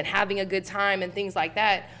emotions and having a good time and things like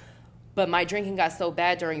that. But my drinking got so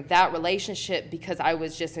bad during that relationship because I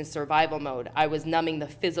was just in survival mode. I was numbing the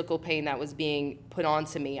physical pain that was being put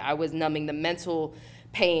onto me. I was numbing the mental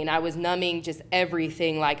pain. I was numbing just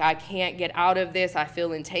everything. Like, I can't get out of this. I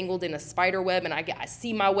feel entangled in a spider web, and I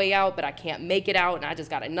see my way out, but I can't make it out, and I just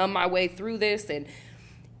got to numb my way through this. And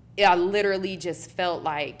I literally just felt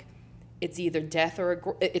like it's either death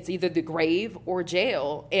or it's either the grave or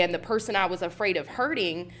jail. And the person I was afraid of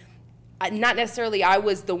hurting, not necessarily I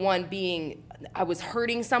was the one I was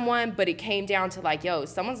hurting someone, but it came down to like, yo,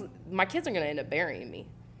 my kids are going to end up burying me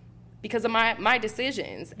because of my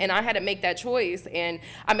decisions. And I had to make that choice. And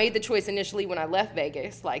I made the choice initially when I left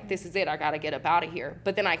Vegas, like, this is it, I got to get up out of here.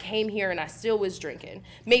 But then I came here and I still was drinking,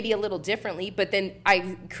 maybe a little differently, but then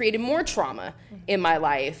I created more trauma in my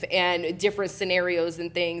life and different scenarios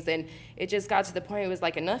and things. And it just got to the point, it was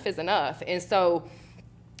like, enough is enough. And so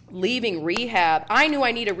leaving rehab, I knew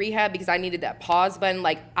I needed rehab because I needed that pause button.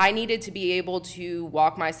 Like, I needed to be able to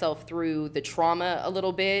walk myself through the trauma a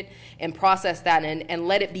little bit and process that and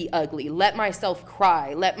let it be ugly. Let myself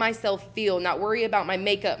cry. Let myself feel. Not worry about my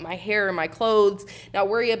makeup, my hair, my clothes. Not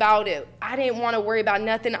worry about it. I didn't want to worry about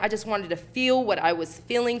nothing. I just wanted to feel what I was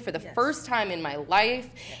feeling for the first time in my life.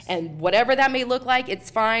 And whatever that may look like, it's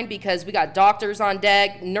fine because we got doctors on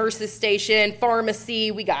deck, nurses station,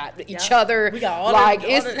 pharmacy. We got each other. We got all like,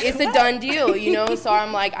 it's a done deal, So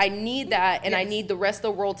I'm like, I need that, and I need the rest of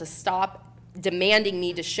the world to stop demanding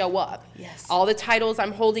me to show up. Yes. All the titles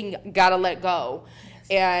I'm holding, gotta let go. Yes.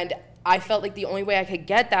 And I felt like the only way I could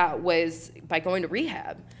get that was by going to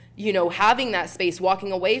rehab. Having that space,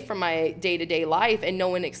 walking away from my day-to-day life and no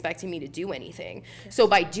one expecting me to do anything. Yes. So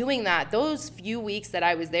by doing that, those few weeks that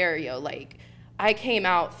I was there, I came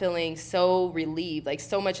out feeling so relieved, like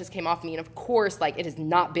so much just came off me. And of course, like, it has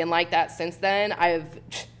not been like that since then.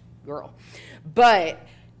 But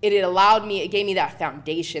it gave me that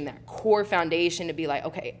foundation, that core foundation to be like,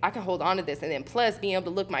 okay, I can hold on to this. And then plus being able to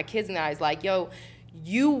look my kids in the eyes like, yo,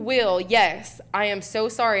 yes, I am so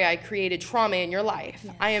sorry I created trauma in your life.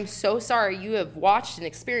 Yes. I am so sorry you have watched and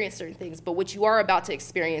experienced certain things, but what you are about to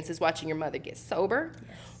experience is watching your mother get sober,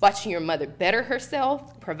 watching your mother better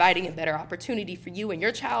herself, providing a better opportunity for you in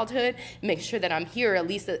your childhood, making sure that I'm here at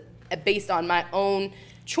least based on my own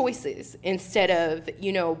choices instead of,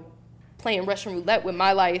 playing Russian roulette with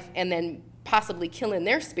my life and then possibly killing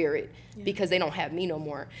their spirit because they don't have me no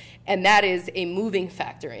more. And that is a moving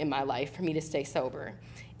factor in my life for me to stay sober.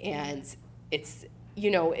 And it's,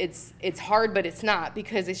 it's hard, but it's not,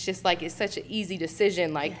 because it's just like, it's such an easy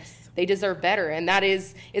decision. Like, they deserve better. And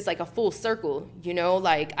it's like a full circle,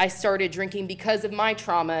 like, I started drinking because of my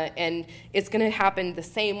trauma, and it's going to happen the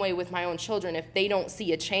same way with my own children if they don't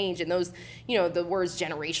see a change. And those, the words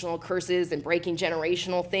generational curses and breaking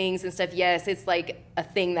generational things and stuff. Yes, it's like a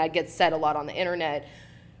thing that gets said a lot on the internet,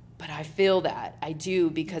 but I feel that I do,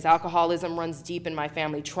 because alcoholism runs deep in my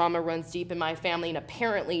family. Trauma runs deep in my family. And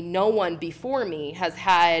apparently no one before me has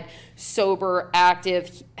had sober,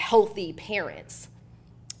 active, healthy parents.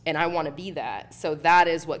 And I want to be that. So that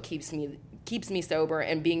is what keeps me sober,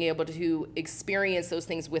 and being able to experience those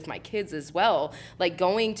things with my kids as well. Like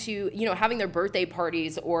going to, having their birthday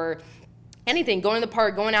parties or anything, going to the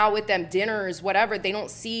park, going out with them, dinners, whatever. They don't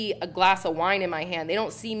see a glass of wine in my hand. They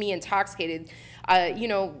don't see me intoxicated.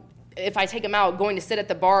 If I take them out, going to sit at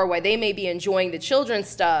the bar while they may be enjoying the children's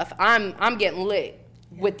stuff, I'm getting lit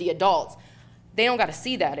with the adults. They don't got to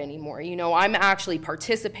see that anymore. I'm actually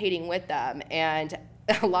participating with them. And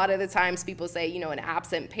a lot of the times people say, an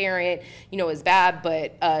absent parent, is bad,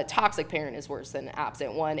 but a toxic parent is worse than an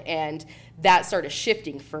absent one. And that started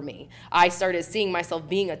shifting for me. I started seeing myself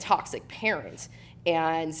being a toxic parent,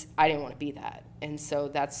 and I didn't want to be that. And so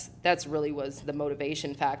that's really was the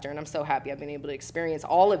motivation factor. And I'm so happy I've been able to experience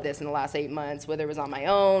all of this in the last 8 months, whether it was on my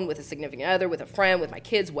own, with a significant other, with a friend, with my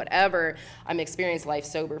kids, whatever. I'm experiencing life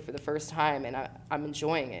sober for the first time, and I'm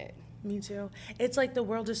enjoying it. Me too. It's like the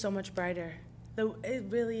world is so much brighter. It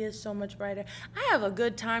really is so much brighter. I have a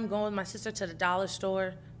good time going with my sister to the dollar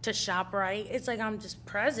store to shop right. It's like I'm just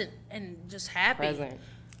present and just happy. Present,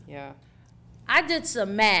 yeah. I did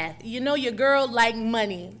some math. Your girl like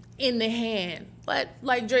money in the hand. But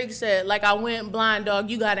like Drake said, like I went blind, dog,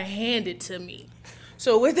 you got to hand it to me.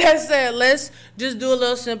 So with that said, let's just do a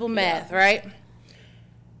little simple math, right?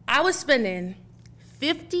 I was spending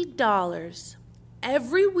 $50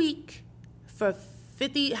 every week for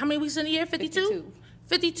 50, how many weeks in a year? 52?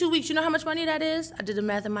 52 weeks, you know how much money that is? I did the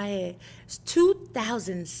math in my head. It's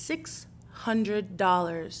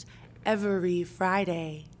 $2,600 every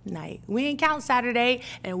Friday night. We didn't count Saturday,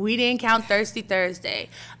 and we didn't count Thirsty Thursday.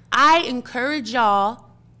 I encourage y'all,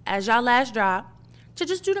 as y'all last drop, to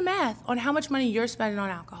just do the math on how much money you're spending on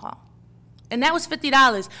alcohol. And that was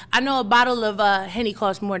 $50. I know a bottle of Henny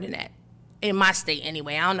costs more than that. In my state,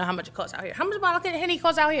 anyway. I don't know how much it costs out here. How much a bottle of Henny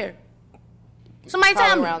costs out here? Somebody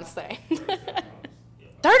tell me. Around the same.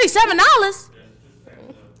 $37?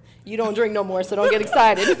 You don't drink no more, so don't get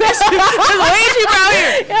excited. It's way cheaper out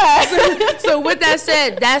here. Yeah. So with that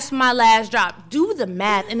said, that's my last drop. Do the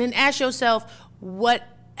math and then ask yourself what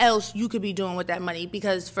else you could be doing with that money.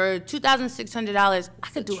 Because for $2,600, I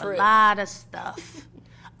could do a lot of stuff.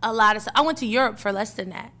 A lot of stuff. I went to Europe for less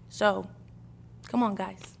than that. So come on,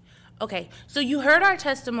 guys. Okay, so you heard our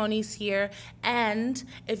testimonies here, and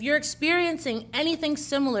if you're experiencing anything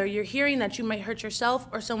similar, you're hearing that you might hurt yourself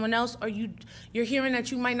or someone else, or you're hearing that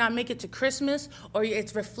you might not make it to Christmas, or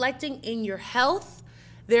it's reflecting in your health,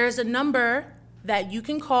 there's a number that you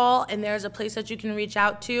can call, and there's a place that you can reach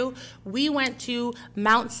out to. We went to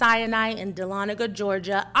Mount Sinai in Dahlonega,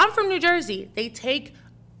 Georgia. I'm from New Jersey. They take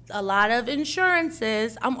a lot of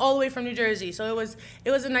insurances. I'm all the way from New Jersey, so it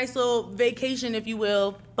was a nice little vacation, if you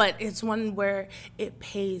will, but it's one where it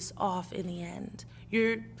pays off in the end.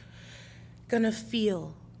 You're gonna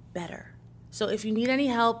feel better. So if you need any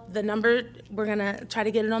help, the number, we're gonna try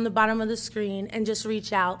to get it on the bottom of the screen, and just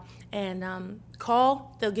reach out and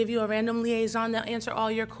call. They'll give you a random liaison. They'll answer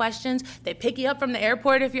all your questions. They pick you up from the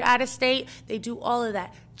airport if you're out of state. They do all of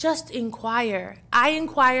that. Just inquire. I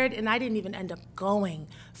inquired, and I didn't even end up going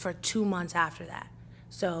for 2 months after that.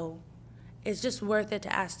 So it's just worth it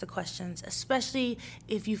to ask the questions, especially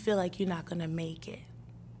if you feel like you're not gonna make it.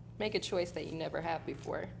 Make a choice that you never had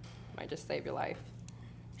before. Might just save your life.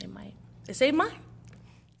 It might. It saved mine.